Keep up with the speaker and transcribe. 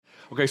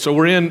Okay, so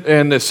we're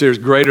in this series,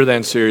 Greater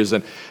Than series,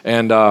 and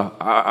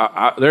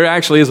there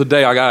actually is a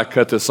day I got to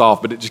cut this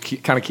off, but it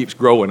just kind of keeps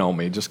growing on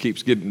me. It just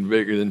keeps getting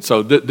bigger. And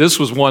so this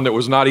was one that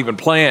was not even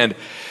planned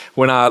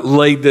when I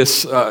laid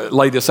this out.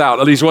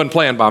 At least it wasn't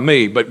planned by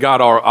me, but God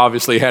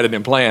obviously had it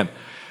in plan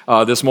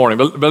this morning.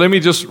 But let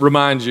me just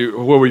remind you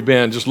where we've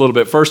been just a little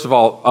bit. First of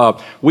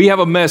all, we have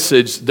a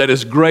message that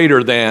is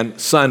greater than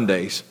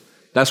Sundays.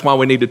 That's why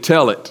we need to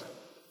tell it.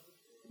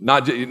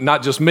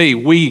 Not just me,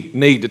 we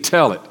need to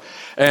tell it.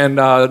 And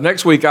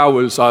next week I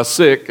was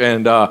sick,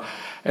 and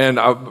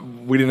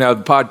we didn't have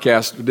the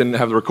podcast, we didn't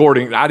have the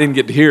recording. I didn't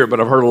get to hear it, but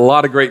I've heard a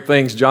lot of great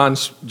things. John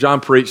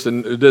preached,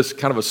 and this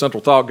kind of a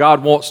central thought.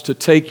 God wants to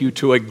take you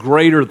to a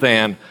greater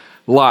than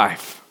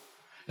life.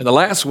 And the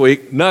last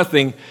week,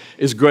 nothing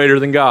is greater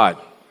than God.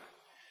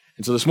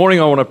 And so this morning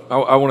I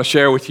want to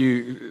share with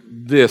you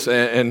this,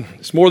 and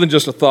it's more than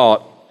just a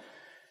thought.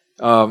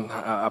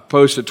 I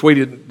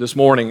tweeted this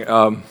morning.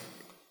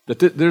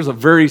 That there's a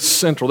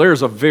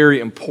very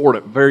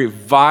important, very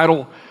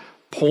vital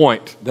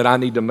point that I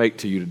need to make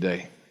to you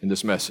today in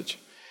this message.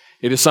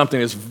 It is something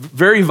that's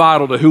very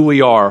vital to who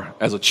we are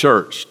as a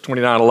church,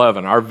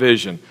 2911, our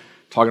vision,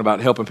 talking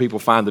about helping people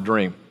find the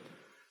dream.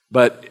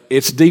 But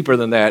it's deeper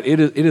than that. It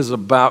is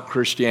about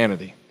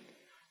Christianity.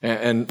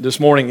 And this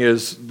morning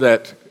is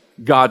that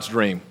God's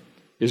dream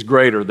is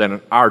greater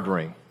than our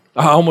dream.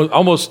 I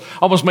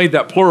almost made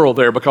that plural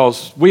there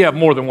because we have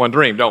more than one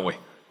dream, don't we?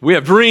 We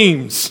have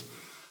dreams.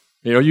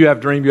 You know, you have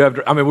dream,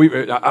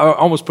 I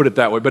almost put it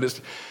that way, but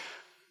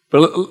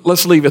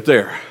let's leave it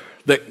there.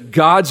 That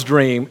God's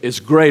dream is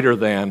greater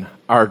than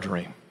our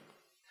dream.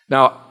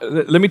 Now,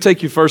 let me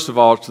take you first of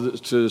all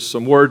to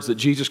some words that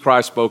Jesus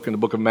Christ spoke in the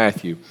book of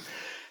Matthew.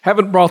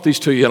 Haven't brought these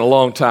to you in a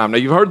long time. Now,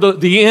 you've heard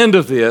the end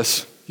of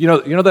this. You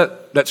know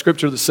that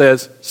scripture that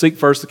says, seek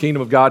first the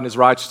kingdom of God and his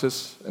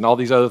righteousness, and all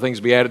these other things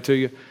be added to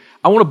you?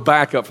 I want to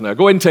back up from there.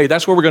 Go ahead and tell you,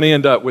 that's where we're going to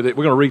end up with it.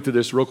 We're going to read through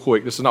this real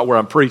quick. This is not where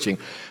I'm preaching.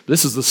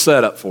 This is the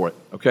setup for it,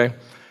 okay?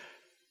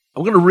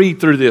 I'm going to read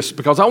through this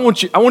because I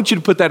want you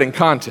to put that in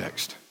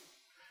context.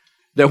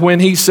 That when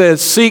he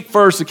says, seek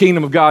first the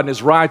kingdom of God and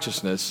his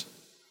righteousness,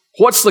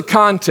 what's the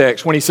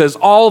context when he says,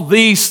 all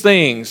these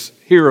things,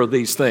 here are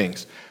these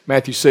things?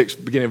 Matthew 6,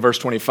 beginning verse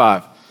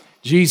 25.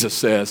 Jesus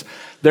says,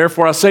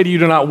 therefore I say to you,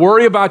 do not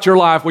worry about your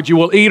life, what you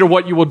will eat or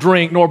what you will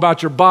drink, nor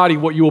about your body,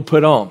 what you will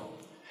put on.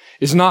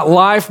 Is not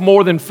life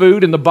more than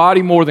food and the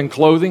body more than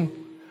clothing?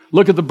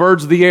 Look at the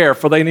birds of the air,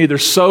 for they neither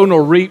sow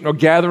nor reap nor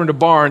gather into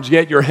barns,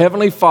 yet your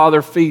heavenly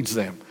Father feeds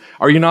them.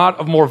 Are you not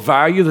of more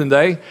value than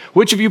they?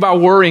 Which of you by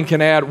worrying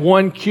can add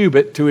 1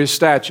 cubit to his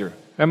stature?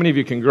 How many of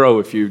you can grow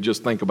if you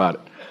just think about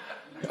it?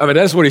 I mean,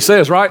 that's what he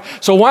says, right?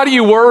 So why do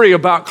you worry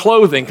about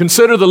clothing?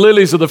 Consider the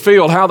lilies of the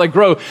field, how they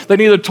grow. They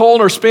neither toil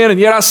nor spin, and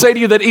yet I say to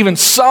you that even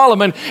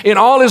Solomon in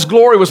all his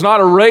glory was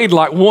not arrayed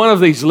like one of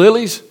these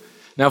lilies.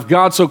 Now, if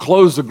God so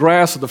clothes the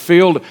grass of the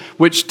field,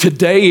 which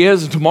today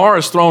is and tomorrow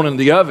is thrown in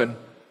the oven,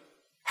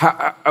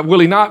 will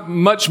he not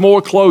much more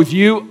clothe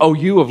you, O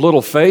you of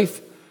little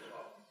faith?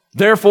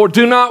 Therefore,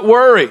 do not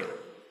worry,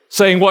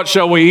 saying, what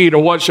shall we eat,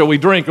 or what shall we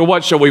drink, or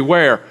what shall we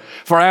wear?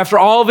 For after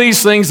all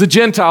these things the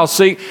Gentiles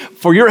seek,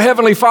 for your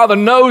heavenly Father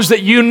knows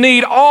that you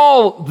need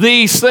all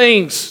these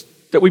things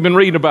that we've been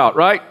reading about,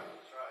 right?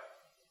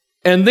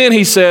 And then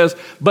he says,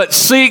 but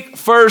seek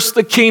first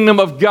the kingdom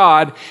of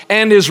God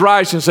and his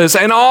righteousness,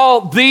 and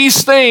all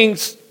these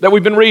things that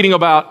we've been reading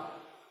about,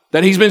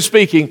 that he's been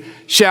speaking,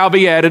 shall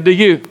be added to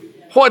you.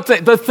 What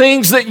the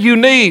things that you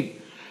need.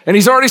 And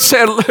he's already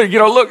said,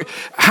 look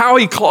how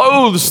he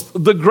clothes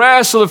the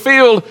grass of the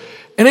field,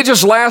 and it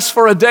just lasts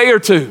for a day or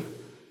two.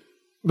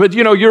 But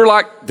you're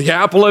like the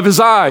apple of his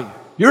eye.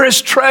 You're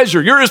his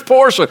treasure. You're his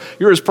portion.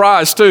 You're his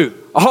prize too.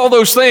 All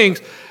those things.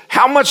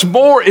 How much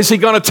more is he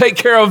going to take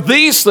care of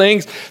these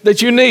things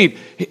that you need?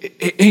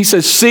 He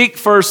says, seek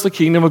first the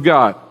kingdom of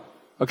God.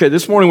 Okay,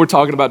 this morning we're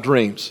talking about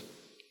dreams.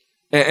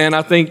 And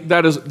I think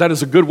that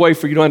is a good way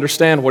for you to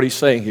understand what he's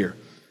saying here.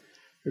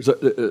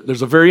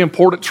 There's a very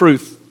important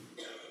truth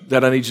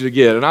that I need you to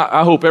get. And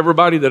I hope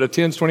everybody that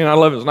attends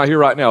 2911 is not here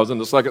right now, is in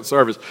the second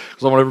service,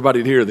 because I want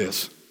everybody to hear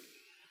this.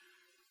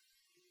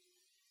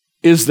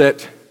 Is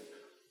that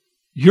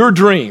your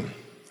dream,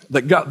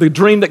 the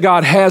dream that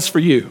God has for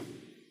you,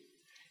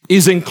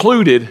 is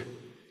included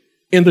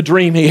in the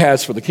dream he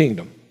has for the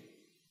kingdom.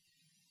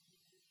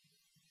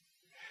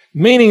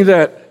 Meaning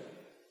that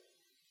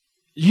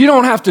you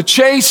don't have to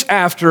chase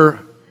after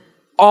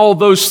all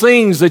those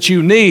things that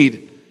you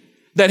need,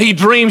 that he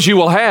dreams you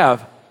will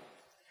have.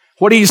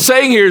 What he's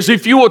saying here is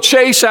if you will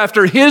chase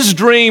after his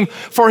dream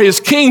for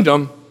his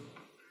kingdom,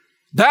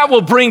 that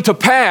will bring to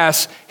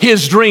pass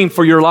his dream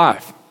for your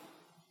life.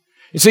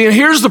 You see, and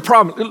here's the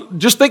problem.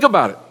 Just think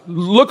about it.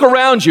 Look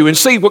around you and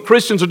see what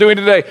Christians are doing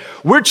today.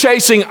 We're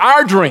chasing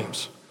our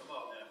dreams.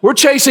 We're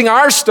chasing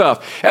our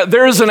stuff.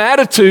 There's an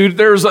attitude,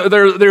 there's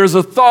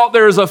a thought,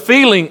 there's a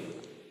feeling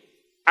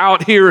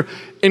out here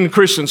in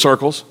Christian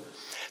circles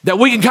that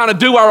we can kind of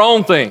do our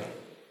own thing.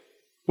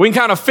 We can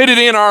kind of fit it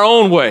in our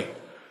own way.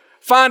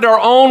 Find our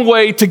own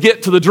way to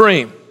get to the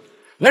dream.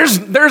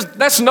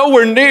 That's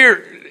nowhere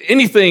near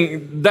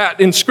anything that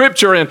in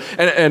Scripture, and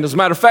as a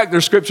matter of fact,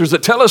 there's scriptures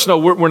that tell us, no,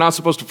 we're not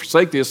supposed to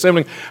forsake the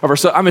assembling of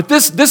ourselves. I mean,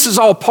 this is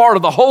all part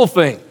of the whole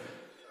thing.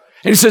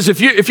 And he says, if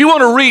you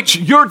want to reach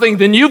your thing,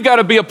 then you've got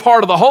to be a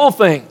part of the whole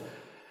thing.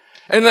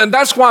 And then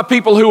that's why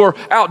people who are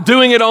out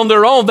doing it on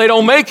their own, they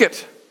don't make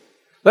it.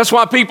 That's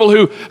why people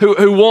who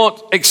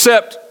won't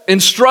accept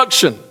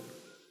instruction,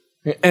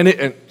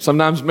 and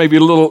sometimes maybe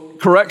a little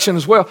correction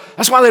as well,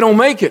 that's why they don't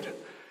make it.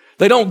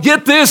 They don't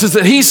get this, is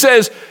that he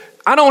says,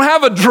 I don't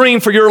have a dream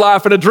for your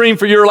life and a dream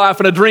for your life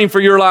and a dream for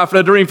your life and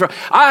a dream for,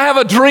 I have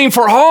a dream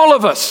for all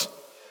of us.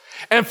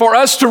 And for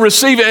us to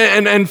receive it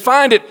and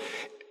find it,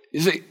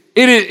 you see,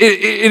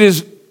 it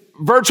is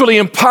virtually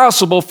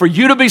impossible for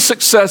you to be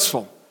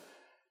successful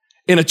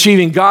in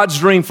achieving God's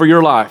dream for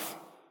your life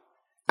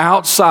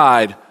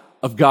outside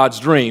of God's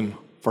dream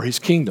for his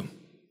kingdom.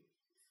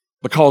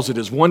 Because it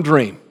is one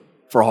dream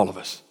for all of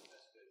us.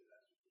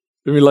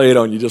 Let me lay it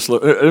on you.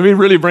 Let me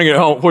really bring it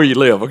home where you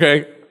live,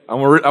 okay? I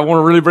want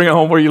to really bring it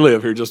home where you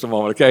live here just a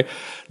moment, okay?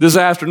 This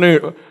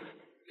afternoon,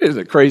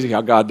 isn't it crazy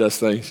how God does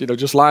things?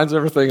 Just lines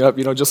everything up,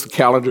 just the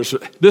calendars.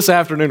 This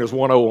afternoon is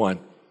 101,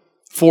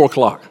 4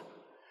 o'clock.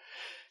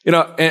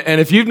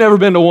 And if you've never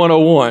been to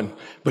 101,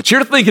 but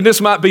you're thinking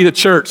this might be the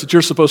church that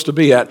you're supposed to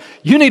be at,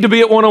 you need to be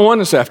at 101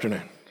 this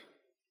afternoon.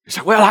 You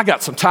say, well, I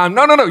got some time.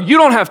 No, you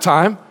don't have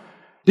time.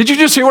 Did you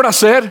just hear what I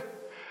said?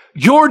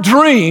 Your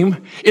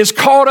dream is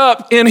caught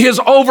up in his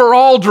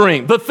overall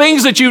dream. The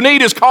things that you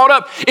need is caught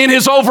up in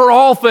his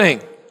overall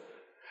thing.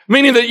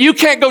 Meaning that you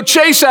can't go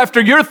chase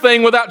after your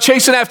thing without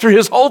chasing after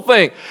his whole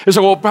thing. You say,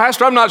 well,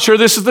 Pastor, I'm not sure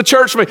this is the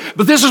church for me.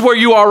 But this is where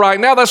you are right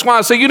now. That's why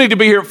I say you need to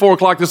be here at 4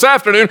 o'clock this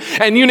afternoon,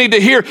 and you need to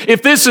hear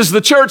if this is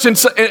the church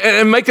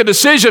and make a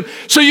decision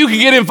so you can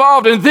get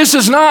involved. And this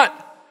is not.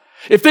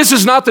 If this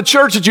is not the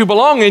church that you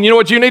belong in, you know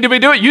what you need to be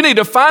doing? You need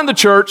to find the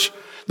church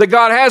that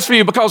God has for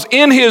you, because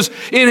in his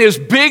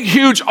big,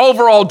 huge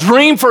overall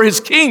dream for his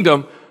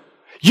kingdom,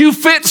 you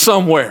fit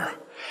somewhere.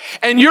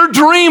 And your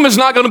dream is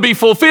not going to be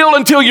fulfilled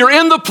until you're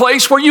in the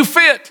place where you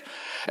fit.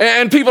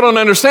 And people don't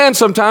understand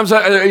sometimes.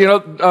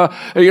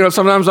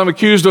 Sometimes I'm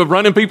accused of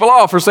running people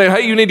off or saying,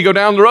 "Hey, you need to go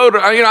down the road."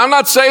 I'm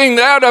not saying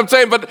that. I'm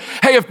saying, but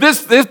hey, if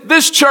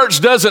this church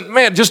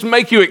doesn't, just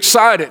make you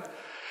excited.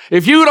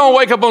 If you don't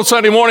wake up on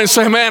Sunday morning and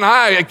say, man,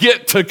 I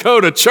get to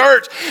go to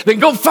church, then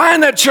go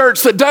find that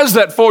church that does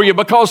that for you,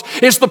 because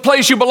it's the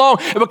place you belong.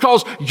 And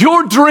because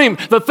your dream,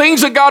 the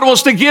things that God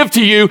wants to give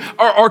to you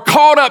are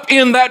caught up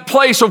in that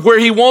place of where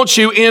he wants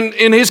you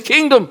in his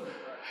kingdom.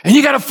 And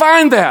you got to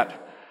find that.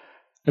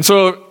 And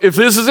so if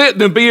this is it,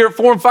 then be here at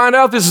 4 and find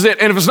out this is it.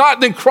 And if it's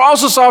not, then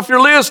cross us off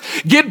your list.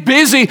 Get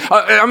busy.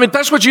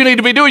 That's what you need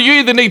to be doing. You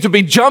either need to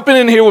be jumping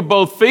in here with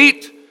both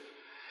feet,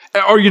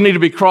 or you need to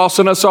be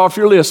crossing us off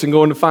your list and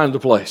going to find the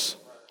place.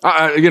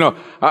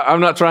 I'm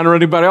not trying to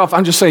run anybody off.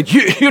 I'm just saying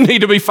you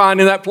need to be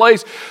finding that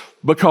place,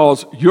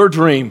 because your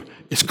dream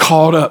is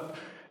caught up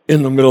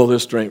in the middle of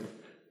this dream.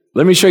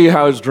 Let me show you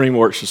how his dream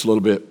works just a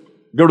little bit.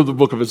 Go to the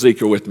book of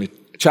Ezekiel with me,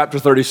 chapter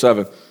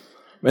 37.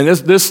 Man,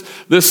 this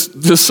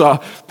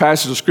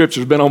passage of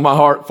scripture has been on my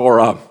heart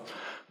for,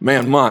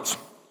 months.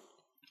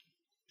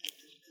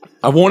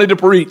 I wanted to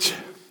preach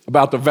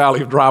about the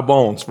valley of dry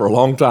bones for a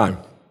long time.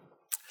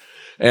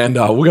 And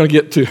we're going to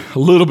get to a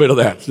little bit of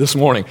that this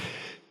morning.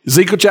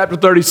 Ezekiel chapter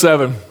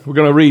 37, we're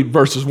going to read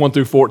verses 1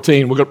 through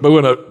 14. We're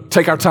going to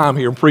take our time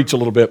here and preach a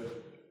little bit.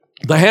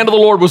 The hand of the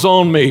Lord was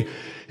on me,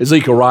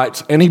 Ezekiel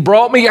writes, and he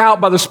brought me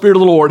out by the Spirit of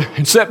the Lord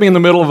and set me in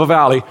the middle of a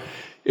valley.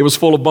 It was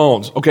full of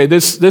bones. Okay,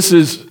 this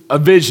is a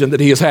vision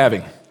that he is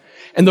having.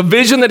 And the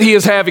vision that he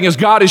is having is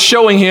God is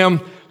showing him,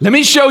 let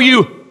me show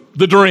you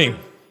the dream.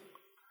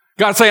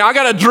 God's saying, I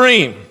got a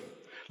dream.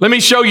 Let me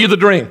show you the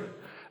dream.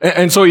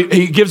 And so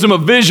he gives him a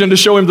vision to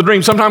show him the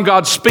dream. Sometimes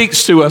God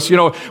speaks to us.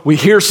 We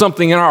hear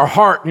something in our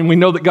heart and we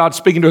know that God's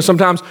speaking to us.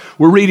 Sometimes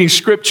we're reading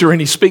scripture and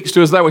he speaks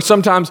to us that way.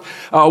 Sometimes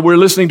we're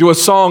listening to a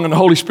song and the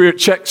Holy Spirit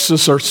checks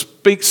us or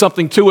speaks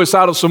something to us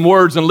out of some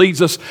words and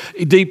leads us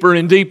deeper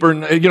and deeper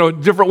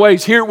and, different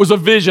ways. Here it was a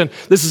vision.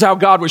 This is how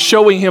God was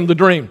showing him the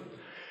dream.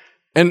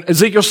 And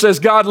Ezekiel says,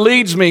 God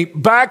leads me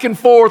back and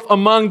forth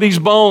among these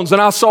bones.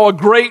 And I saw a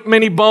great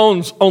many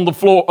bones on the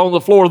floor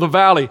of the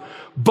valley.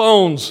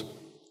 Bones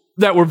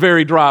that were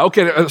very dry.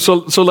 Okay, so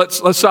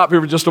let's stop here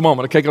for just a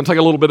moment. Okay, going to take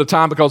a little bit of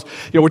time because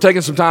we're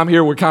taking some time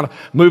here. We're kind of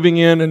moving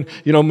in and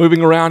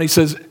moving around. He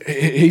says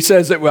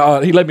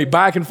that he led me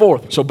back and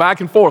forth. So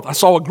back and forth, I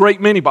saw a great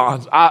many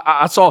bones.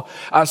 I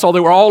saw they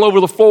were all over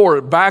the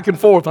floor, back and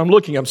forth.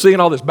 I'm seeing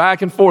all this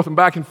back and forth and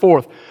back and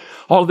forth.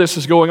 All of this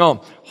is going on.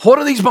 What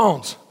are these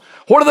bones?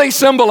 What do they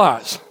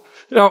symbolize?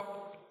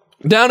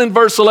 Down in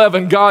verse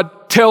 11,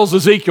 God tells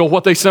Ezekiel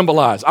what they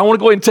symbolize. I want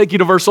to go ahead and take you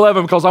to verse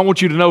 11 because I want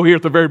you to know here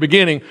at the very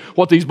beginning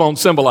what these bones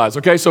symbolize.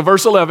 Okay, so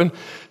verse 11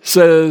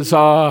 says,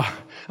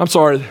 I'm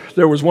sorry,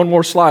 there was one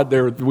more slide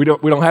there. We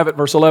don't have it,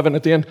 verse 11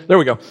 at the end. There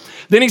we go.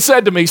 Then he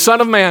said to me,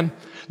 Son of man,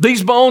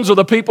 these bones are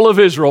the people of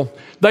Israel.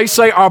 They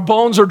say, our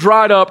bones are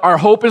dried up, our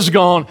hope is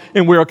gone,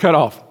 and we are cut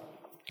off.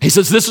 He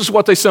says, this is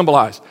what they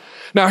symbolize.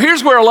 Now,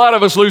 here's where a lot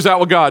of us lose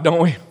out with God,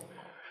 don't we?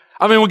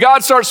 I mean, when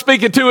God starts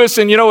speaking to us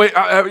and,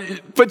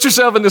 put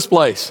yourself in this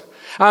place.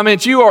 I mean,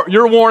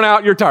 you're worn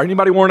out, you're tired.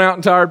 Anybody worn out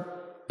and tired?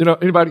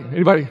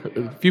 Anybody?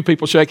 A few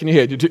people shaking your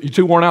head. You're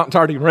too worn out and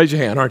tired. You can raise your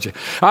hand, aren't you?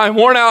 I'm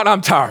worn out and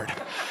I'm tired.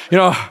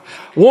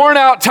 Worn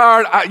out,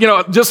 tired,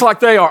 just like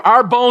they are.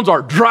 Our bones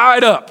are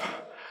dried up.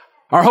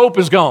 Our hope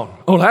is gone.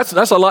 Oh, that's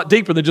a lot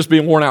deeper than just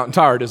being worn out and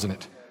tired, isn't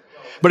it?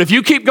 But if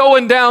you keep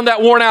going down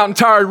that worn out and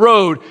tired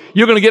road,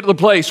 you're going to get to the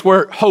place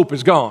where hope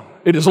is gone.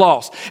 It is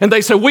lost. And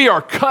they say, we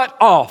are cut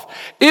off.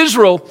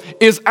 Israel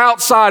is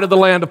outside of the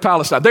land of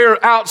Palestine. They are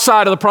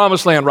outside of the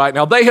promised land right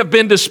now. They have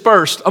been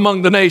dispersed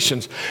among the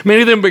nations.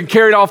 Many of them have been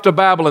carried off to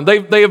Babylon.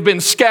 They have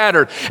been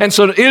scattered. And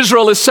so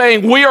Israel is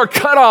saying, we are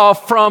cut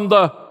off from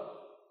the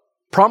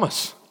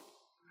promise,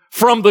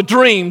 from the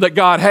dream that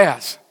God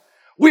has.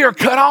 We are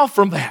cut off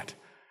from that.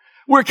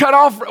 We're cut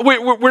off.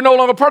 We're no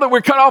longer part of it.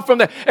 We're cut off from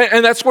that.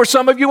 And that's where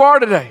some of you are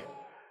today.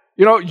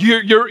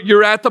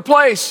 You're at the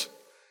place.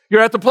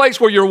 You're at the place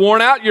where you're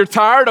worn out, you're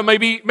tired, or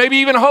maybe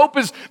even hope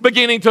is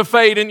beginning to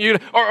fade, and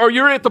or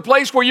you're at the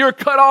place where you're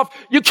cut off.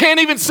 You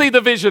can't even see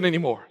the vision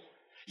anymore.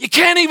 You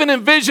can't even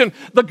envision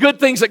the good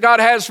things that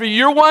God has for you.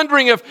 You're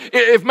wondering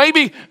if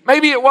maybe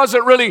it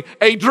wasn't really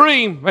a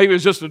dream. Maybe it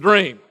was just a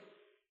dream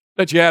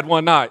that you had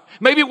one night.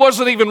 Maybe it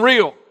wasn't even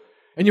real.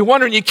 And you're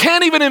wondering, you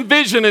can't even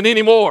envision it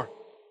anymore.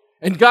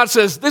 And God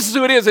says, this is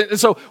who it is. And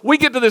so we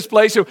get to this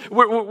place,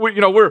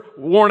 we're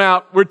worn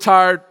out, we're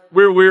tired,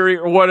 we're weary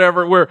or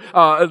whatever, we're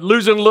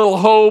losing a little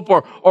hope,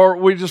 or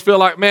we just feel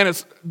like, man,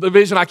 it's the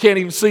vision, I can't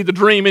even see the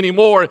dream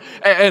anymore.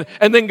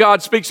 And then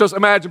God speaks to us.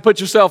 Imagine, put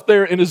yourself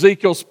there in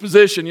Ezekiel's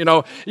position.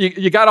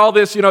 You got all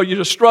this, you're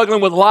just struggling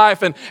with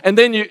life, and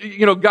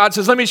then God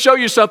says, let me show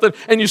you something,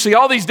 and you see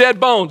all these dead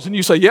bones, and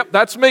you say, yep,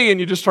 that's me, and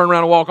you just turn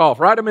around and walk off,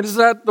 right? I mean, is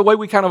that the way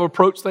we kind of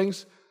approach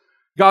things?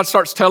 God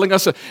starts telling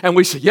us, and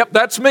we say, yep,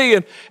 that's me,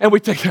 and we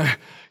think,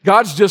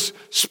 God's just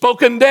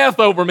spoken death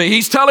over me.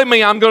 He's telling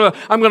me I'm gonna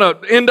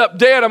end up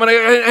dead.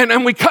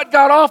 And we cut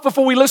God off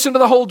before we listen to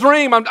the whole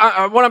dream. What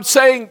I'm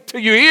saying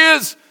to you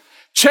is,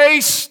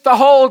 chase the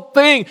whole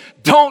thing.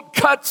 Don't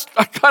cut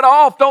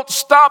off. Don't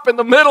stop in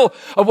the middle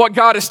of what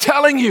God is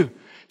telling you.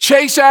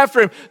 Chase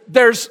after Him.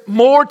 There's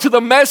more to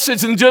the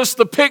message than just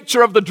the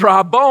picture of the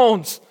dry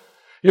bones.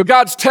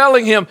 God's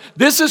telling him,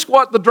 this is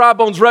what the dry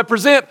bones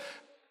represent.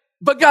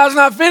 But God's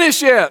not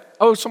finished yet.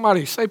 Oh,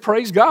 somebody say,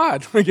 praise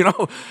God.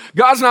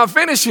 God's not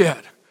finished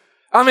yet.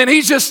 I mean,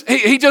 he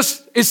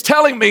just is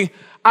telling me,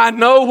 I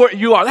know where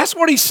you are. That's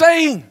what He's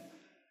saying.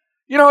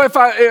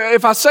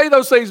 If I say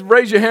those things,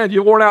 raise your hand,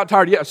 you're worn out,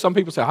 tired. Yeah, some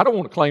people say, I don't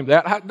want to claim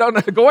that. No,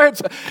 go ahead.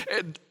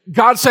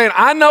 God's saying,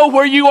 I know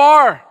where you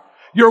are.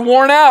 You're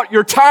worn out.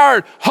 You're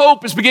tired.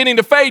 Hope is beginning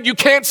to fade. You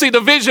can't see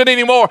the vision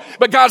anymore.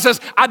 But God says,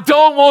 I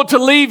don't want to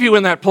leave you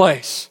in that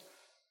place.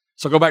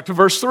 So go back to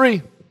verse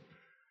 3.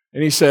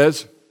 And He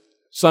says,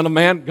 Son of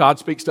man, God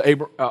speaks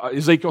to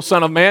Ezekiel,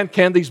 Son of man,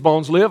 can these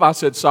bones live? I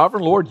said,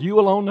 Sovereign Lord, you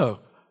alone know.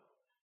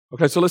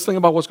 Okay, so let's think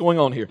about what's going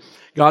on here.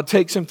 God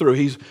takes him through.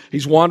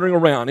 He's wandering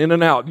around, in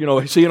and out,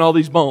 seeing all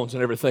these bones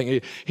and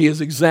everything. He is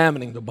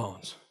examining the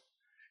bones.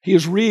 He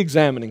is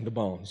re-examining the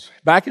bones.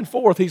 Back and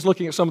forth, he's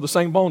looking at some of the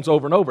same bones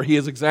over and over. He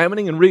is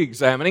examining and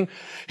re-examining.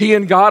 He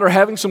and God are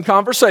having some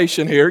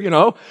conversation here,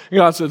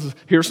 God says,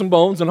 here's some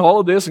bones and all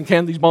of this, and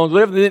can these bones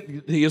live? And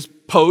then he has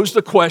posed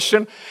the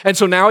question, and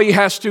so now he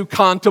has to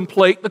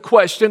contemplate the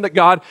question that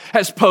God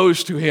has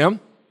posed to him.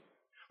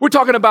 We're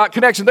talking about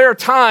connection. There are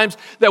times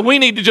that we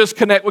need to just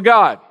connect with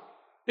God.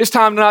 It's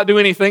time to not do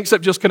anything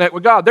except just connect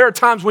with God. There are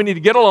times we need to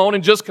get alone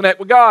and just connect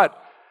with God.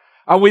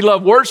 We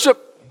love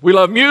worship. We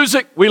love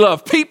music, we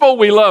love people,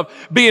 we love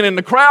being in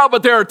the crowd,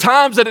 but there are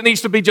times that it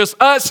needs to be just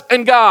us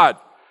and God.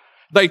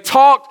 They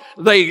talked,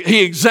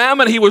 he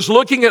examined, he was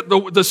looking at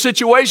the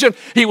situation,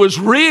 he was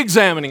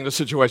re-examining the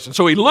situation.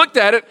 So he looked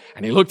at it,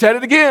 and he looked at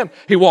it again.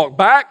 He walked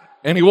back,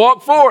 and he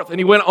walked forth, and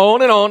he went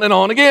on and on and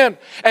on again.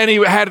 And he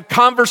had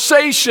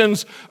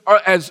conversations,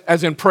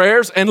 as in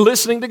prayers, and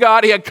listening to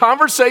God. He had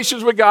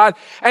conversations with God,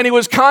 and he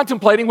was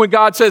contemplating when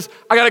God says,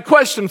 I got a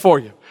question for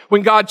you.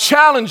 When God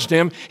challenged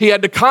him, he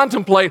had to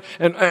contemplate.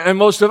 And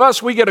most of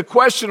us, we get a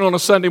question on a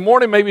Sunday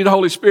morning. Maybe the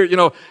Holy Spirit,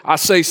 I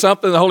say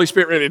something, the Holy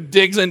Spirit really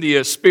digs into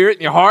your spirit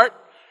and your heart,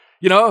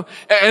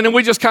 and then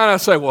we just kind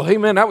of say, well, hey,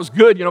 man, that was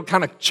good,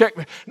 kind of check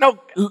me. No,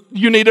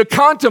 you need to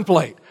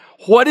contemplate.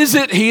 What is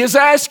it He is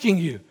asking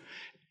you?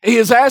 He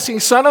is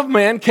asking, Son of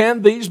man,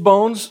 can these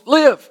bones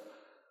live?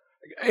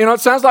 It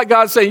sounds like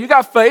God's saying, you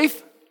got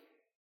faith?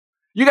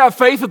 You got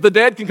faith that the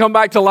dead can come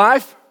back to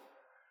life?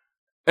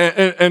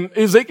 And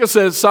Ezekiel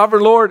says,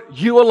 Sovereign Lord,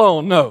 you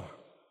alone know.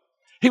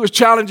 He was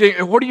challenging,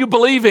 what do you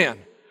believe in?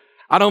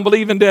 I don't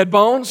believe in dead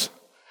bones.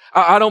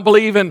 I don't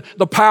believe in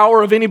the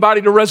power of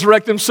anybody to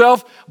resurrect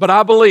himself, but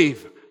I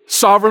believe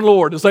Sovereign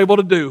Lord is able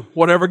to do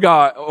whatever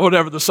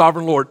the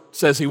Sovereign Lord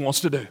says He wants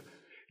to do.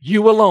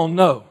 You alone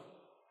know.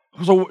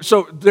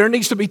 So there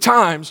needs to be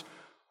times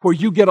where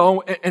you get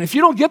on, and if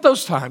you don't get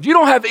those times, you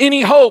don't have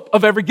any hope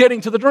of ever getting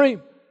to the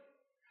dream.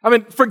 I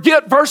mean,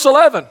 forget verse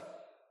 11.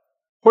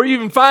 Where you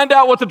even find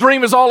out what the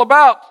dream is all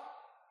about.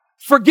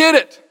 Forget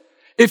it.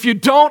 If you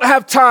don't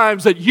have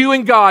times that you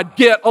and God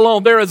get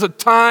alone, there is a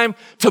time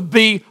to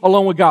be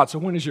alone with God. So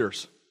when is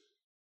yours?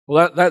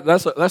 Well,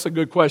 that's a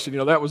good question.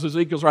 That was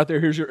Ezekiel's right there.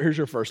 Here's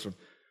your first one.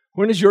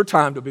 When is your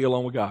time to be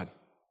alone with God?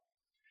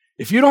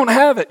 If you don't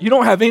have it, you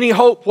don't have any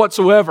hope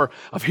whatsoever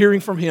of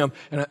hearing from Him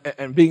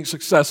and being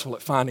successful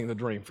at finding the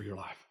dream for your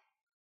life.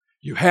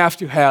 You have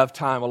to have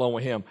time alone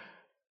with Him,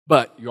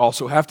 but you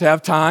also have to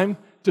have time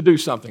to do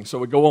something. So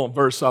we go on,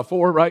 verse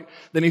 4, right?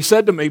 Then He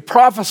said to me,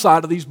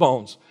 prophesy to these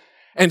bones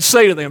and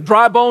say to them,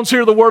 dry bones,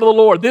 hear the word of the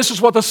Lord. This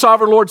is what the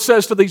sovereign Lord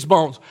says to these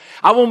bones.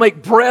 I will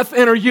make breath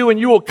enter you and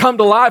you will come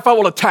to life. I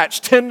will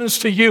attach tendons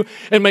to you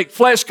and make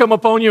flesh come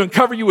upon you and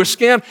cover you with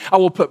skin. I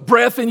will put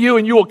breath in you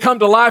and you will come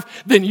to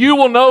life. Then you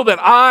will know that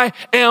I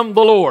am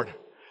the Lord.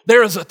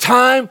 There is a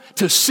time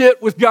to sit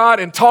with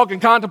God and talk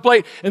and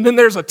contemplate, and then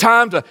there's a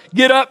time to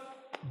get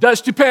up,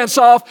 dust your pants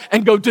off,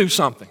 and go do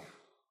something.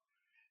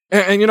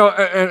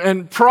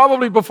 And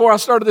probably before I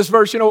started this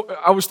verse,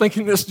 I was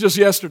thinking this just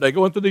yesterday,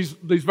 going through these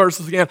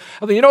verses again.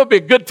 I think, it'd be a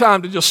good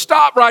time to just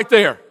stop right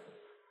there.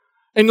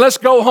 And let's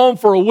go home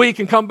for a week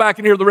and come back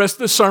and hear the rest of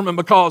this sermon,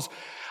 because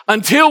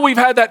until we've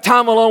had that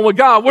time alone with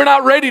God, we're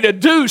not ready to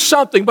do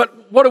something.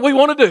 But what do we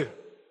want to do?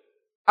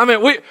 I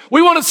mean,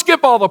 we want to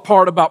skip all the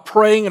part about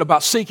praying and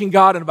about seeking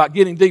God and about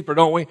getting deeper,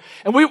 don't we?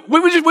 And we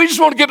just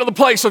want to get to the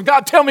place of,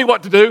 God, tell me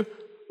what to do,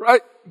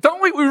 right?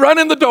 Don't we? We run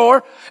in the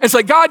door and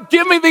say, God,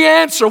 give me the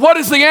answer. What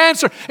is the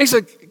answer? And He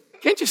said,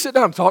 can't you sit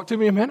down and talk to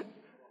me a minute?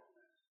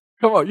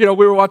 Come on. We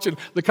were watching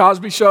The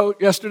Cosby Show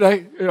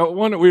yesterday,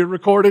 one that we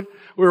recorded.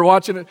 We were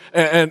watching it.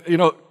 And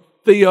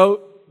Theo,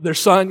 their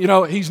son,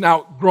 he's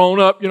now grown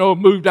up,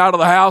 moved out of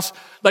the house.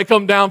 They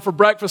come down for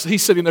breakfast.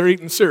 He's sitting there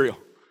eating cereal.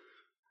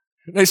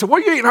 And they said,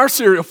 what are you eating our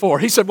cereal for?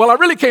 He said, well, I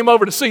really came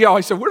over to see y'all.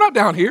 He said, we're not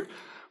down here.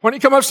 Why don't you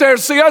come upstairs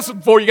and see us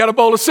before you got a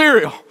bowl of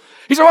cereal?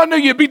 He said, well, I knew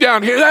you'd be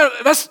down here.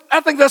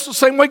 I think that's the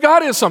same way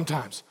God is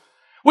sometimes.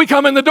 We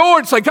come in the door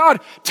and say, God,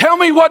 tell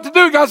me what to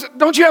do. God said,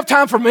 don't you have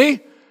time for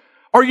me?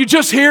 Are you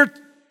just here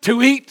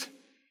to eat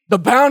the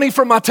bounty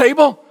from my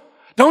table?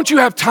 Don't you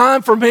have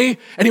time for me?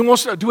 And He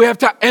wants to, do we have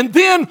time? And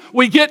then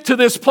we get to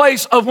this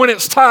place of when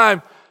it's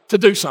time to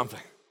do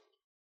something.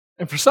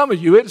 And for some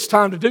of you, it's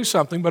time to do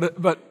something,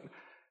 but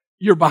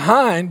you're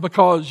behind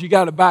because you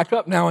got to back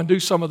up now and do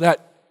some of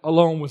that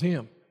alone with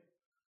Him.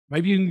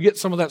 Maybe you can get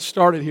some of that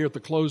started here at the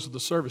close of the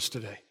service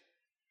today.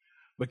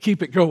 But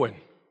keep it going.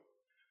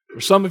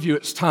 For some of you,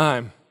 it's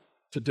time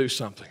to do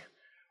something.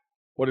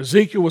 What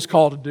Ezekiel was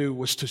called to do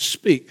was to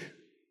speak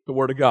the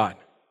Word of God.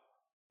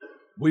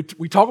 We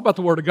talk about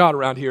the Word of God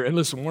around here. And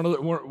listen, one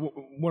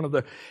of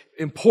the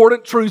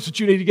important truths that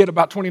you need to get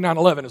about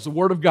 29:11 is the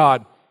Word of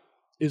God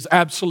is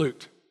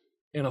absolute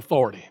in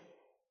authority.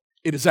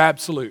 It is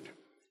absolute.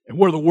 And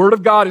where the Word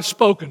of God is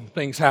spoken,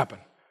 things happen.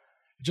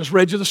 I just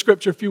read you the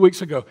scripture a few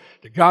weeks ago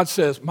that God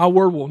says, my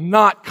word will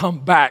not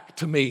come back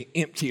to me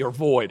empty or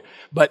void.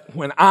 But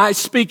when I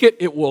speak it,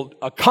 it will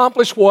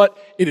accomplish what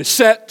it is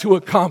set to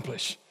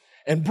accomplish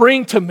and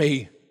bring to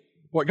me,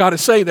 what God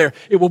is saying there,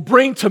 it will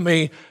bring to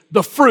me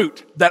the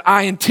fruit that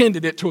I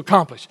intended it to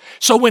accomplish.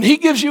 So when He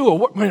gives you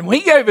when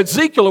He gave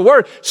Ezekiel a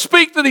word,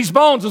 speak to these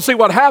bones and see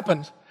what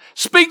happens.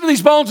 Speak to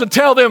these bones and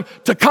tell them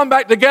to come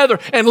back together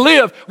and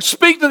live.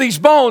 Speak to these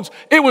bones.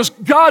 It was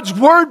God's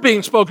word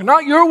being spoken,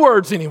 not your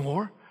words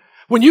anymore.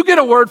 When you get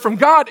a word from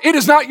God, it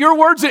is not your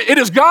words, it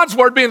is God's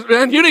word being,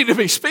 and you need to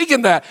be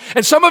speaking that.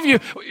 And some of you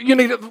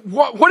need to,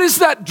 what is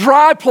that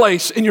dry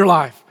place in your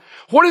life?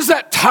 What is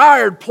that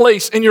tired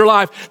place in your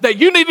life that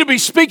you need to be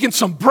speaking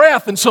some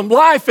breath and some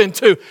life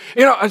into?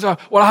 I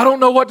don't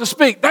know what to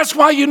speak. That's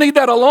why you need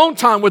that alone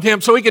time with Him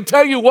so He can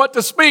tell you what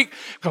to speak.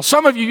 Because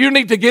some of you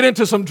need to get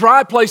into some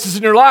dry places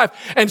in your life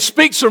and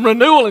speak some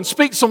renewal and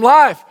speak some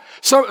life.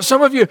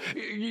 Some of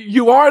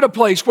you are at a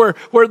place where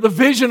the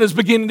vision is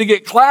beginning to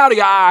get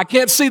cloudy. I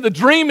can't see the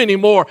dream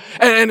anymore.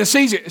 And it's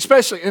easy,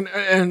 especially,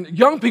 and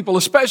young people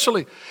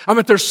especially. I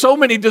mean, there's so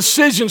many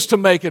decisions to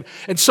make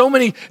and so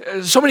many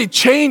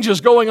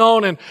changes going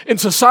on in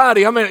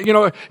society. I mean,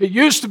 it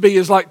used to be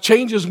is like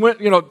changes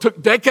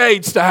took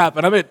decades to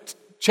happen. I mean,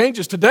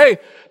 changes today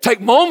take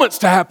moments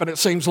to happen, it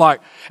seems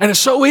like. And it's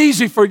so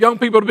easy for young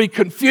people to be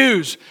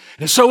confused.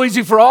 And it's so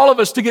easy for all of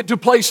us to get to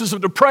places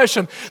of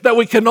depression that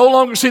we can no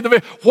longer see the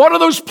vision. What are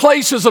those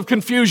places of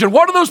confusion?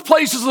 What are those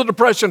places of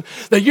depression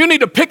that you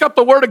need to pick up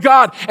the Word of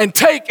God and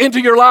take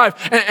into your life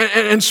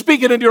and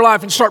speak it into your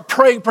life and start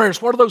praying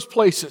prayers? What are those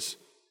places?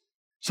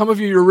 Some of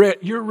you,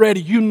 you're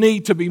ready. You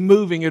need to be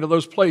moving into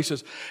those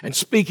places and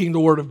speaking the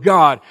Word of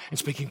God and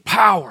speaking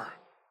power.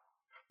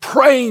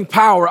 Praying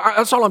power.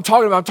 That's all I'm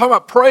talking about. I'm talking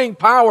about praying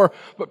power,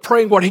 but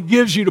praying what He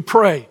gives you to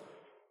pray.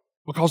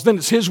 Because then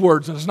it's His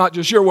words and it's not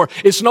just your word.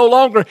 It's no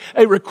longer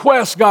a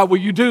request, God, will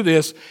you do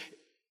this?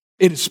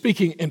 It is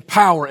speaking in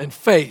power and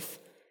faith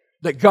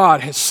that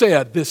God has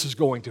said this is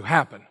going to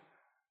happen.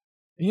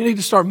 And you need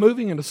to start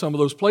moving into some of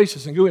those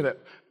places and doing that.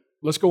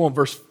 Let's go on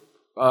verse,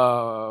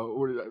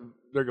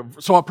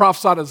 so I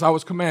prophesied as I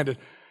was commanded.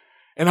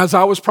 And as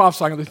I was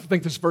prophesying, I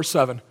think this is verse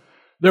 7,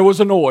 there was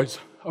a noise,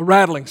 a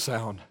rattling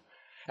sound.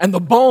 And the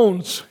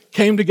bones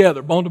came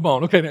together, bone to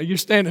bone. Okay, now you're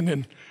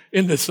standing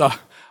in this,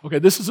 okay,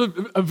 this is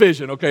a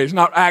vision, okay? It's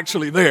not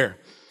actually there.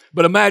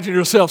 But imagine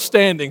yourself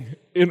standing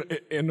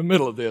in the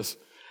middle of this,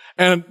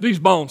 and these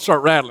bones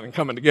start rattling and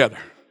coming together.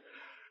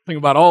 Think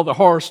about all the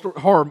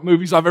horror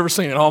movies I've ever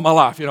seen in all my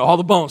life. You know, all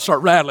the bones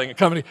start rattling and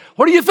coming together.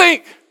 What do you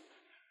think?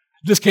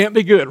 This can't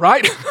be good,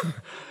 right?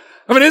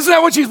 I mean, isn't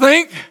that what you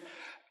think?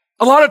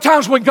 A lot of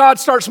times when God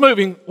starts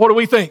moving, what do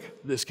we think?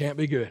 This can't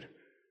be good.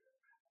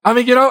 I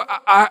mean, you know,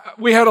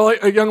 we had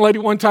a young lady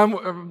one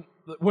time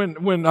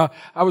when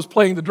I was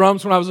playing the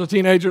drums when I was a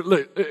teenager.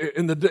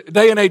 In the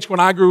day and age when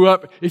I grew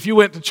up, if you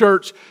went to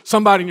church,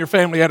 somebody in your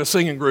family had a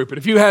singing group. And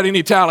if you had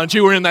any talent,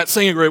 you were in that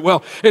singing group.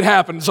 Well, it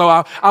happened. So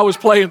I was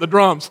playing the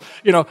drums,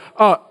 you know.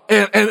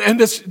 And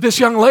this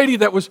young lady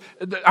that was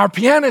our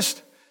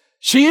pianist,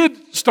 she had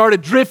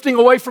started drifting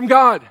away from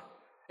God.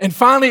 And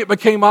finally it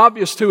became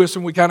obvious to us,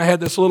 and we kind of had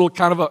this little,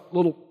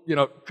 you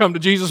know, come to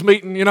Jesus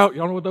meeting, you know.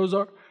 Y'all know what those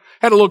are?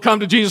 Had a little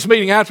come to Jesus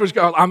meeting afterwards.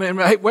 I mean,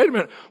 hey, wait a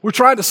minute. We're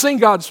trying to sing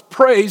God's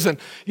praise, and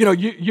you know,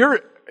 you're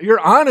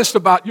honest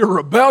about your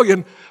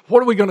rebellion.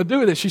 What are we going to do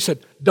with this? She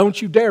said,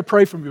 "Don't you dare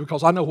pray for me,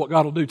 because I know what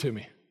God will do to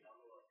me."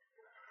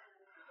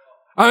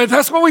 I mean,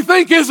 that's what we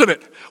think, isn't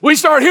it? We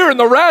start hearing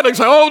the rattling,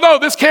 say, "Oh no,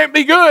 this can't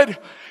be good.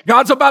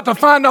 God's about to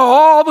find out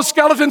all the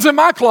skeletons in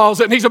my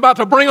closet, and He's about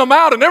to bring them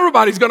out, and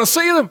everybody's going to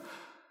see them."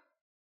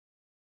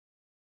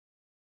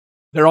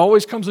 There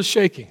always comes a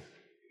shaking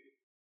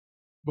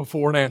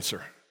before an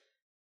answer.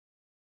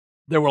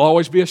 There will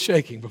always be a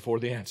shaking before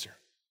the answer.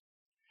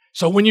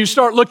 So when you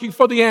start looking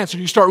for the answer,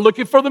 you start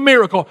looking for the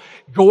miracle,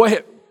 go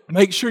ahead.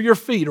 Make sure your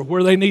feet are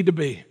where they need to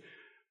be.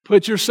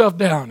 Put yourself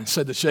down and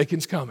say, the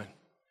shaking's coming.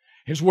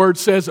 His word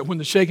says that when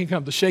the shaking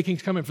comes, the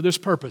shaking's coming for this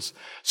purpose,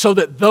 so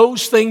that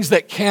those things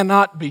that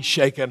cannot be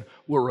shaken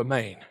will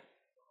remain.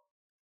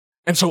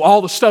 And so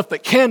all the stuff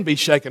that can be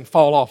shaken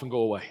fall off and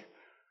go away.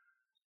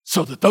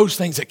 So that those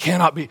things that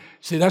cannot be,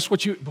 see, that's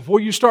what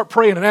before you start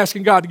praying and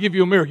asking God to give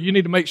you a miracle, you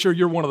need to make sure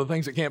you're one of the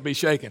things that can't be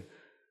shaken.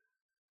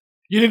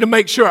 You need to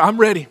make sure, I'm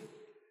ready.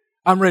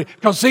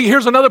 Because see,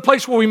 here's another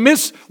place where we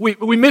miss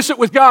it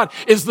with God,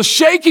 is the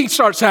shaking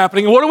starts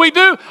happening. And what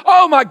do?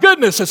 Oh my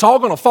goodness, it's all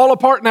going to fall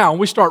apart now. And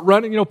we start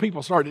running, you know,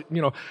 people start,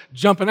 you know,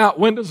 jumping out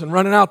windows and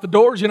running out the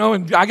doors, you know,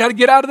 and I got to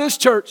get out of this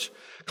church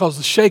because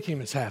the shaking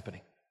is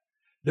happening.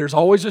 There's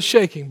always a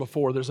shaking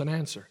before there's an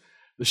answer.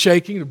 The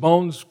shaking, the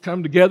bones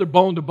come together,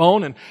 bone to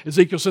bone. And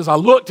Ezekiel says, I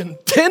looked and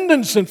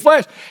tendons and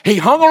flesh. He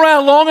hung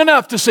around long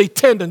enough to see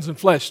tendons and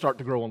flesh start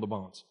to grow on the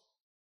bones.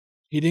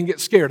 He didn't get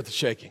scared at the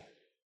shaking.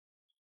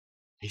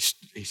 He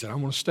said, I'm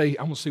going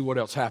to see what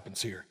else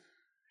happens here.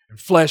 And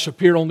flesh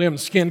appeared on them, and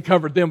skin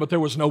covered them, but there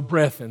was no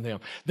breath in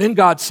them. Then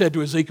God said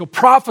to Ezekiel,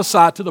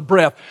 prophesy to the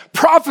breath.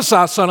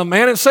 Prophesy, son of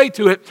man, and say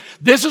to it,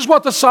 this is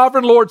what the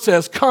sovereign Lord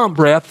says. Come,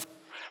 breath,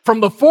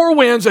 from the four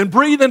winds, and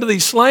breathe into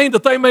these slain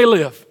that they may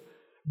live.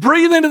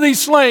 Breathe into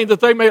these slain that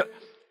they may...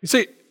 You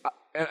see,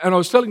 and I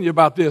was telling you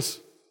about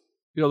this,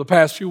 you know, the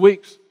past few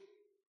weeks.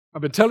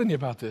 I've been telling you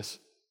about this.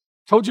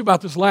 Told you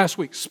about this last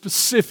week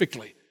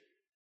specifically.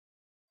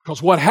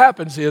 Because what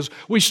happens is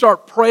we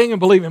start praying and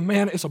believing,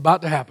 man, it's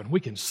about to happen. We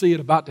can see it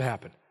about to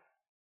happen.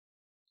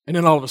 And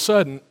then all of a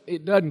sudden,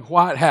 it doesn't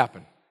quite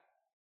happen.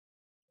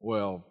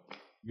 Well,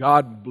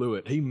 God blew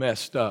it. He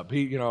messed up.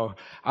 He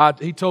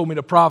told me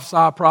to prophesy.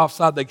 I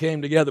prophesied. They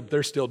came together, but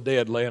they're still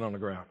dead laying on the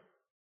ground.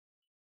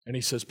 And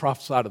He says,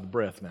 prophesy to the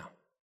breath now.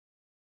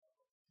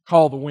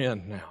 Call the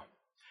wind now.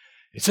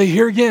 You see,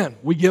 here again,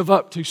 we give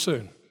up too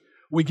soon.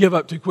 We give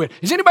up too quick.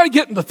 Is anybody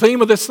getting the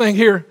theme of this thing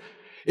here?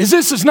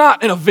 This is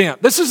not an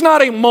event. This is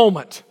not a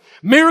moment.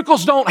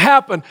 Miracles don't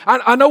happen.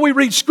 I know we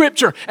read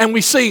Scripture and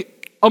we see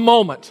a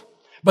moment.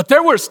 But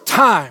there was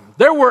time.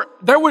 There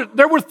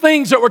were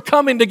things that were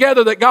coming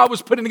together that God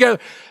was putting together.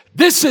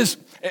 This is,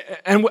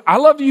 and I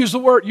love to use the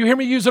word, you hear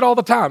me use it all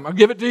the time. I'll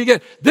give it to you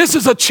again. This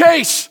is a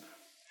chase.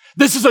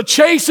 This is a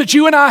chase that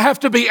you and I have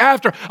to be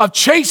after, of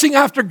chasing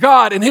after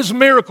God and His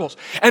miracles.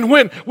 And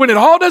when it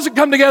all doesn't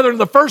come together in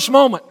the first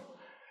moment,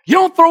 you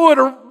don't throw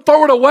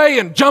it away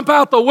and jump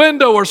out the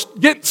window or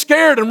get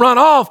scared and run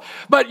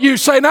off. But you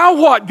say, now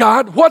what,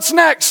 God? What's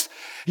next?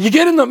 You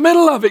get in the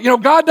middle of it. You know,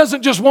 God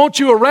doesn't just want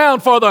you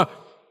around for the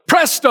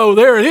presto,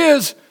 there it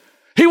is.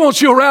 He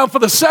wants you around for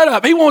the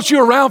setup. He wants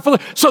you around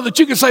so that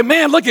you can say,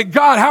 man, look at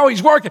God, how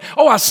He's working.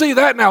 Oh, I see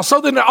that now.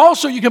 So then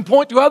also you can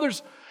point to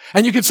others.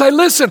 And you can say,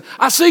 listen,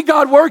 I see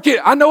God working.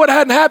 I know it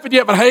hadn't happened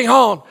yet, but hang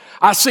on.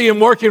 I see Him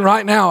working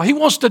right now. He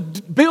wants to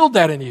build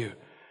that in you.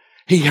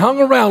 He hung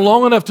around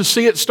long enough to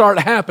see it start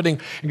happening.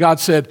 And God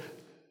said,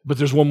 but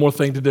there's one more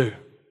thing to do.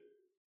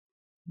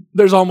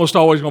 There's almost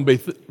always going to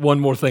be one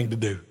more thing to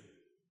do.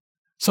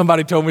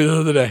 Somebody told me the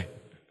other day.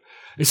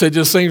 He said, it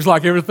just seems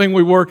like everything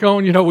we work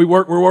on, you know, we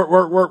work,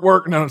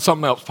 and then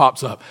something else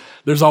pops up.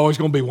 There's always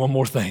going to be one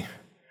more thing.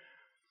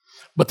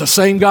 But the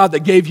same God that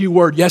gave you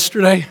word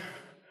yesterday,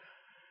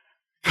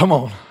 come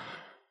on,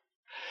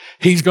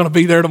 He's going to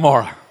be there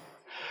tomorrow.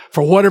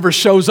 for whatever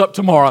shows up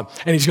tomorrow,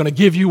 and he's going to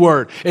give you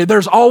word.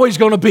 There's always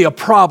going to be a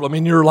problem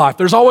in your life.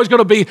 There's always going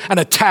to be an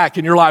attack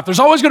in your life. There's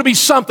always going to be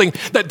something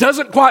that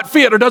doesn't quite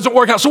fit or doesn't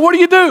work out. So what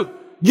do?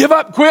 Give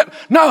up, quit?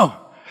 No.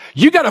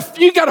 You gotta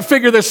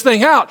figure this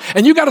thing out,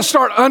 and you gotta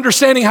start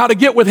understanding how to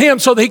get with him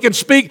so that he can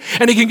speak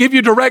and he can give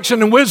you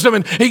direction and wisdom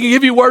and he can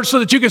give you words so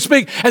that you can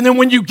speak. And then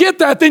when you get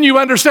that, then you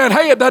understand,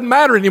 hey, it doesn't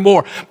matter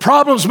anymore.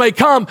 Problems may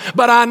come,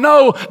 but I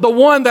know the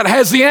one that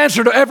has the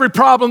answer to every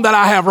problem that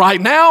I have right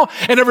now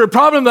and every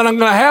problem that I'm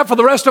gonna have for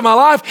the rest of my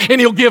life,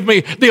 and he'll give me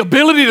the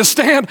ability to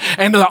stand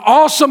and the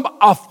awesome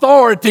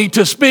authority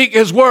to speak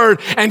his word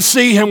and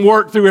see him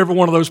work through every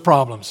one of those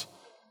problems.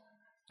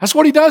 That's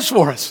what he does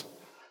for us.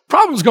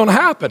 Problem's going to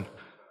happen.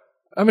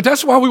 I mean,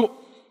 that's why we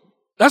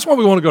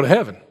want to go to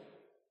heaven.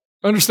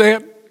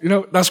 Understand? You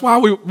know, that's why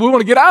we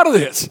want to get out of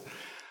this.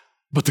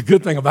 But the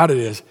good thing about it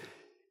is,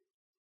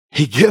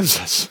 he gives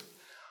us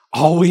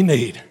all we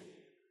need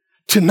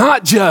to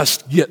not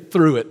just get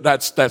through it.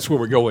 That's where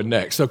we're going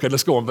next. Okay,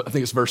 let's go on. I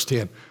think it's verse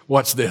 10.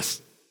 Watch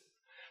this.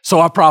 So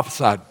I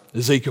prophesied,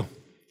 Ezekiel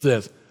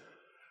says,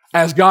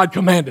 as God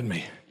commanded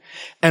me,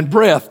 and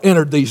breath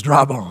entered these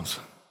dry bones.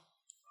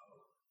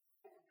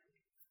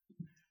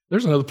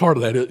 There's another part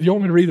of that. Do you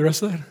want me to read the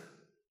rest of that?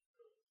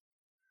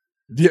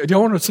 Do you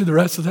want to see the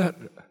rest of that?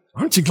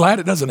 Aren't you glad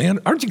it doesn't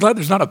end? Aren't you glad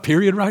there's not a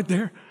period right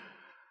there?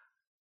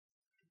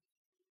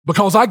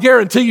 Because I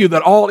guarantee you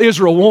that all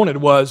Israel wanted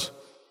was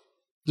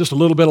just a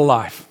little bit of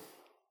life.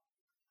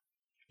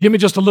 Give me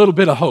just a little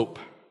bit of hope.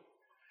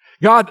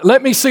 God,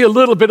 let me see a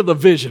little bit of the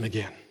vision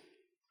again.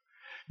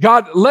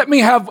 God, let me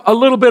have a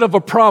little bit of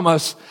a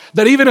promise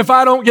that even if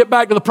I don't get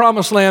back to the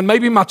promised land,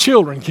 maybe my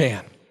children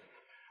can,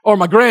 or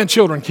my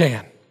grandchildren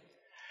can.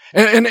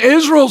 And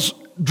Israel's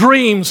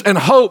dreams and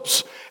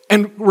hopes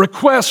and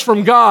requests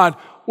from God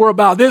were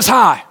about this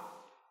high.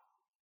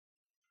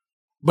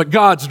 But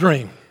God's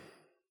dream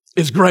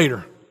is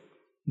greater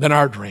than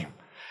our dream.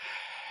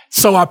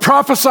 So I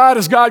prophesied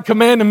as God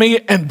commanded me,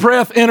 and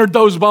breath entered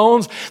those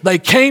bones. They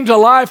came to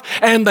life,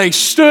 and they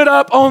stood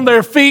up on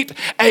their feet,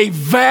 a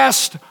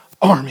vast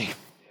army.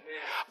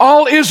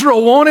 All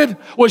Israel wanted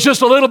was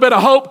just a little bit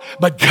of hope,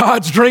 but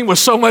God's dream was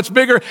so much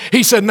bigger.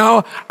 He said,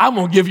 no, I'm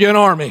going to give you an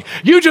army.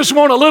 You just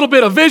want a little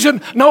bit of vision?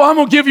 No, I'm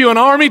going to give you an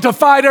army to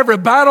fight every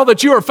battle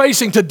that you are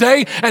facing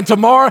today and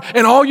tomorrow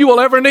and all you will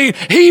ever need.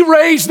 He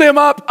raised them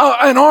up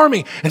an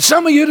army. And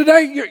some of you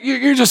today,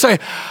 you're just saying,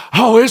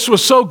 oh, this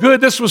was so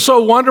good. This was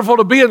so wonderful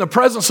to be in the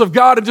presence of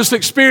God and just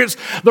experience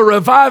the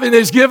reviving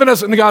He's given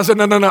us. And God said,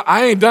 no,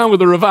 I ain't done with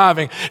the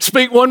reviving.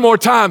 Speak one more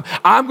time.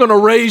 I'm going to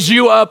raise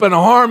you up an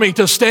army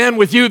to stand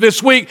with you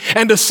this week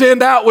and to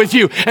send out with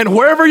you. And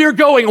wherever you're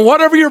going, and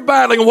whatever you're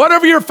battling, and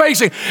whatever you're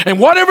facing, and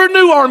whatever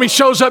new army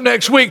shows up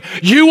next week,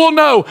 you will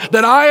know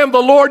that I am the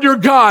Lord your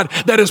God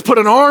that has put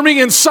an army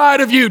inside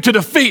of you to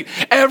defeat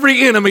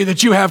every enemy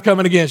that you have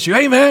coming against you.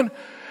 Amen.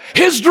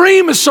 His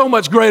dream is so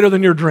much greater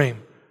than your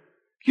dream.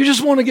 You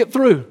just want to get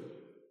through.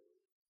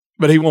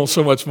 But he wants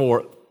so much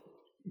more.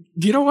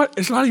 Do you know what?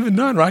 It's not even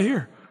done right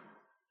here.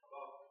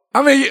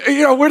 I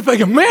mean, we're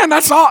thinking, man,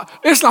 it's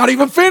not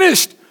even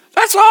finished.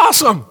 That's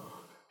awesome.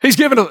 He's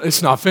given us,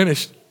 it's not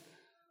finished.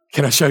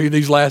 Can I show you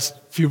these last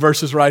few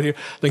verses right here?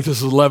 I think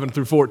this is 11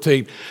 through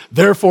 14.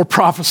 Therefore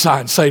prophesy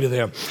and say to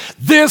them,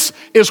 this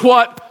is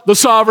what the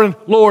sovereign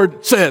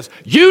Lord says.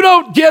 You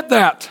don't get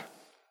that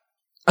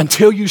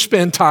until you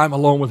spend time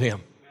alone with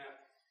him.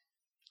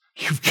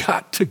 You've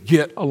got to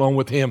get along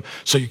with him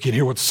so you can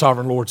hear what the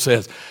sovereign Lord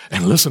says.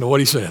 And listen to what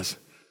he says.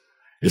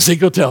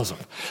 Ezekiel tells them,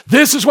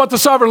 this is what the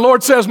sovereign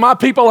Lord says, my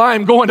people, I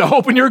am going to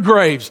open your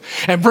graves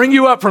and bring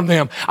you up from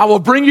them. I will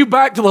bring you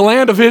back to the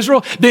land of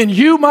Israel. Then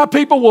you, my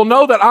people, will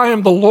know that I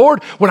am the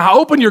Lord. When I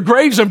open your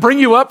graves and bring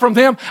you up from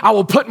them, I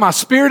will put my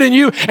spirit in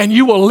you and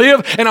you will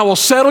live and I will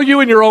settle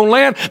you in your own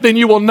land. Then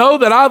you will know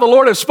that I, the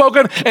Lord, have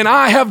spoken and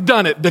I have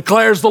done it,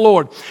 declares the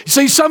Lord. You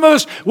see, some of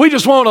us, we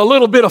just want a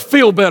little bit of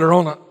feel better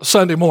on a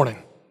Sunday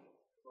morning.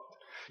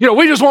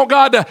 We just want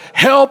God to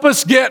help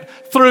us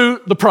get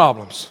through the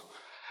problems.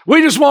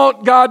 We just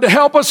want God to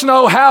help us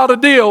know how to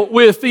deal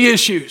with the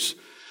issues.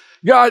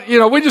 God,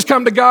 we just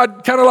come to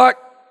God kind of like,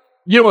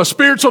 a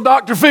spiritual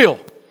Dr. Phil.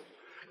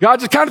 God,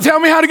 just kind of tell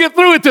me how to get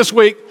through it this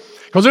week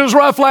because it was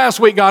rough last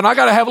week, God, and I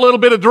got to have a little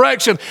bit of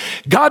direction.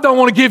 God don't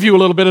want to give you a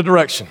little bit of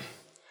direction.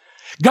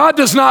 God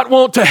does not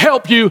want to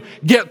help you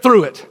get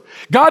through it.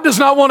 God does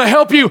not want to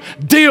help you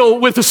deal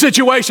with the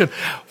situation.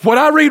 What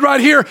I read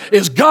right here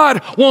is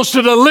God wants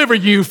to deliver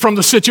you from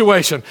the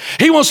situation.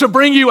 He wants to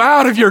bring you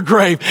out of your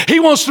grave. He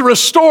wants to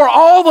restore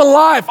all the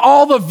life,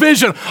 all the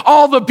vision,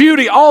 all the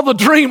beauty, all the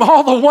dream,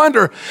 all the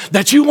wonder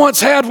that you once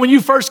had when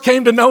you first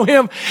came to know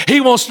him. He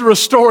wants to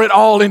restore it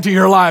all into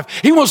your life.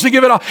 He wants to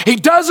give it all. He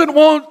doesn't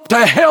want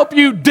to help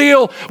you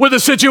deal with the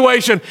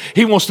situation.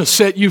 He wants to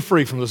set you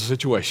free from the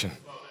situation.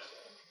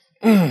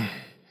 Then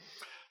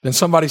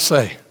somebody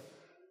say,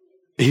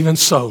 even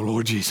so,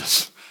 Lord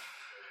Jesus,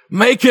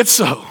 make it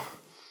so.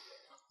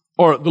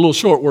 Or the little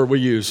short word we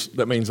use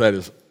that means that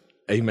is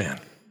amen.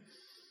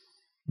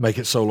 Make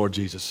it so, Lord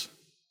Jesus.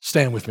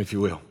 Stand with me if you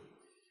will.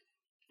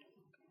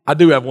 I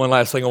do have one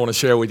last thing I want to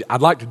share with you.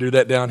 I'd like to do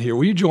that down here.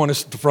 Will you join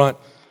us at the front?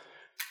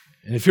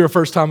 And if you're a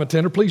first-time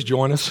attender, please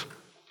join us.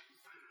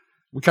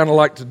 We kind of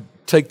like to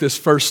take this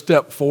first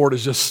step forward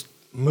as just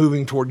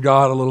moving toward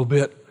God a little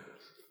bit.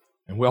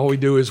 And all we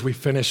do is we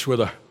finish with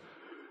a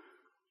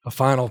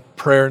final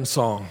prayer and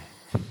song.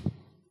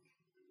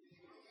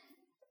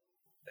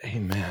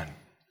 Amen.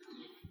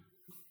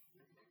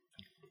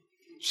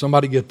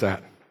 Somebody get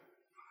that.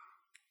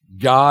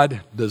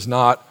 God does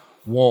not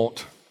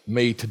want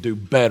me to do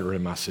better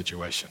in my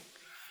situation.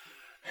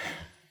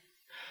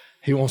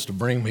 He wants to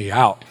bring me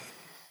out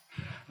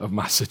of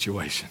my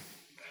situation.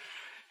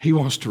 He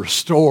wants to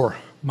restore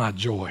my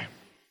joy.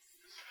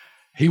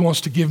 He wants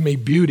to give me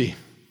beauty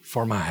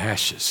for my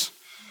ashes.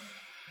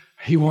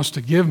 He wants to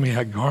give me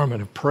a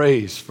garment of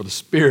praise for the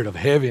spirit of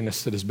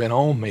heaviness that has been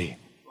on me.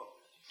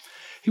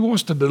 He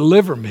wants to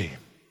deliver me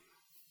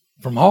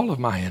from all of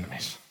my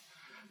enemies,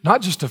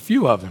 not just a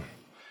few of them.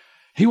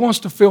 He wants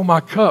to fill my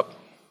cup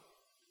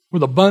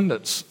with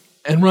abundance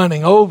and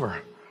running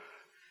over.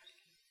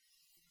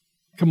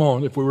 Come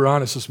on, if we were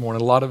honest this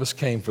morning, a lot of us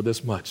came for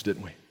this much,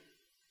 didn't we?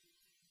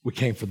 We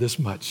came for this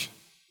much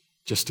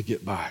just to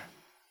get by.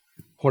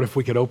 What if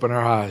we could open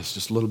our eyes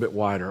just a little bit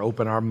wider,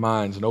 open our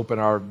minds and open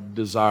our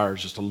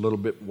desires just a little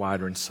bit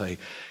wider and say,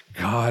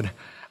 God,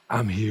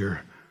 I'm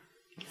here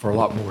for a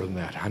lot more than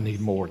that. I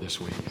need more this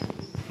week.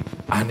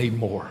 I need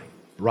more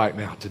right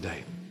now,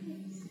 today.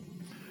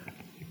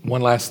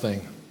 One last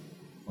thing.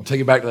 I'll take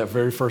you back to that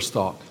very first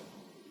thought.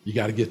 You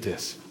got to get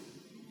this.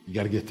 You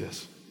got to get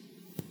this.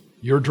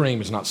 Your dream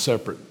is not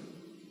separate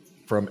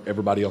from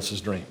everybody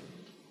else's dream.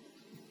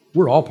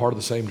 We're all part of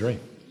the same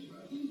dream.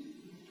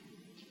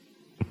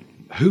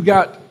 Who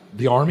got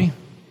the army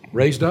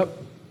raised up?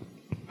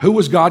 Who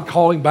was God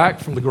calling back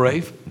from the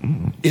grave?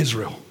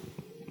 Israel.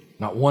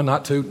 Not one,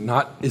 not two,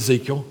 not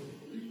Ezekiel.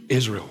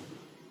 Israel.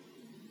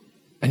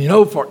 And you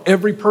know, for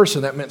every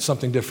person that meant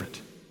something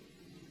different.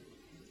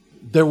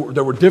 There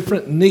were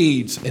different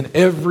needs in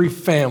every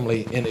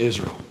family in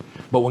Israel.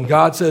 But when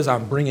God says,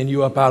 I'm bringing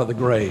you up out of the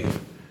grave,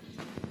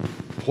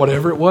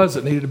 whatever it was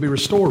that needed to be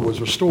restored was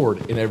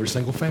restored in every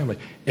single family.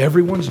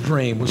 Everyone's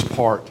dream was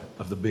part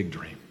of the big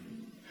dream.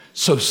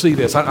 So see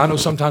this. I know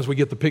sometimes we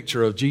get the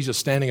picture of Jesus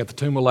standing at the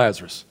tomb of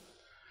Lazarus,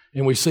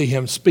 and we see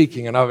him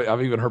speaking, and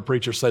I've even heard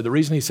preachers say the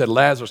reason he said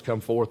Lazarus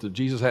come forth, if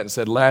Jesus hadn't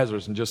said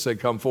Lazarus and just said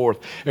come forth,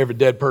 every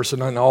dead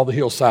person on all the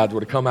hillsides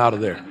would have come out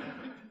of there.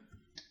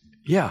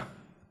 Yeah,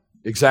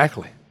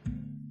 exactly.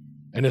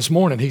 And this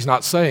morning he's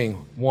not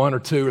saying 1 or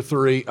 2 or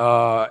 3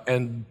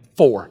 and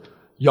 4,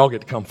 y'all get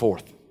to come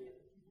forth.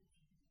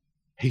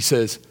 He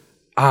says,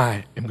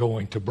 I am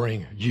going to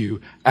bring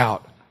you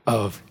out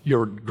of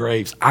your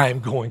graves. I am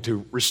going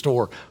to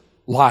restore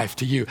life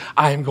to you.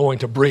 I am going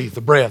to breathe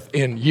the breath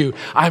in you.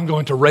 I'm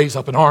going to raise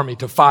up an army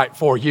to fight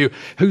for you.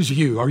 Who's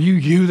you? Are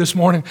you this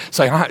morning?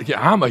 Say,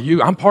 I'm a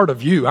you. I'm part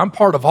of you. I'm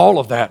part of all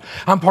of that.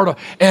 I'm part of,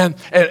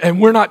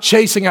 and we're not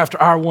chasing after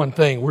our one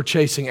thing. We're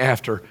chasing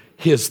after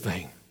his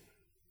thing.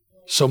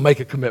 So make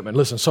a commitment.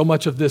 Listen, so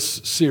much of this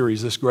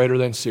series, this Greater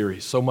Than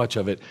series, so much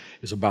of it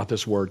is about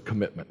this word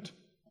commitment.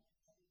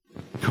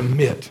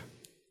 Commit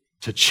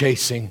to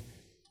chasing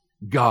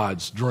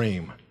God's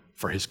dream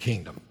for his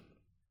kingdom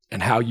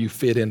and how you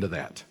fit into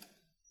that.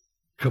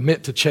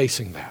 Commit to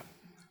chasing that.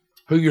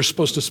 Who you're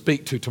supposed to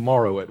speak to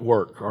tomorrow at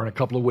work or in a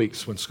couple of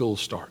weeks when school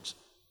starts.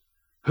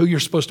 Who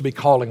you're supposed to be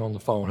calling on the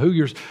phone. Who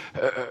you're,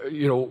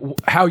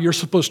 how you're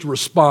supposed to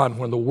respond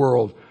when the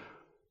world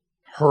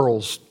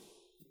hurls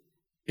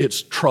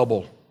its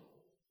trouble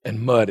and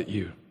mud at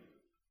you.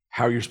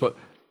 How you're supposed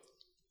to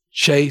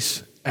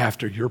chase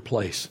after your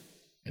place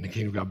in the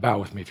kingdom of God. Bow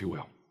with me if you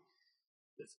will.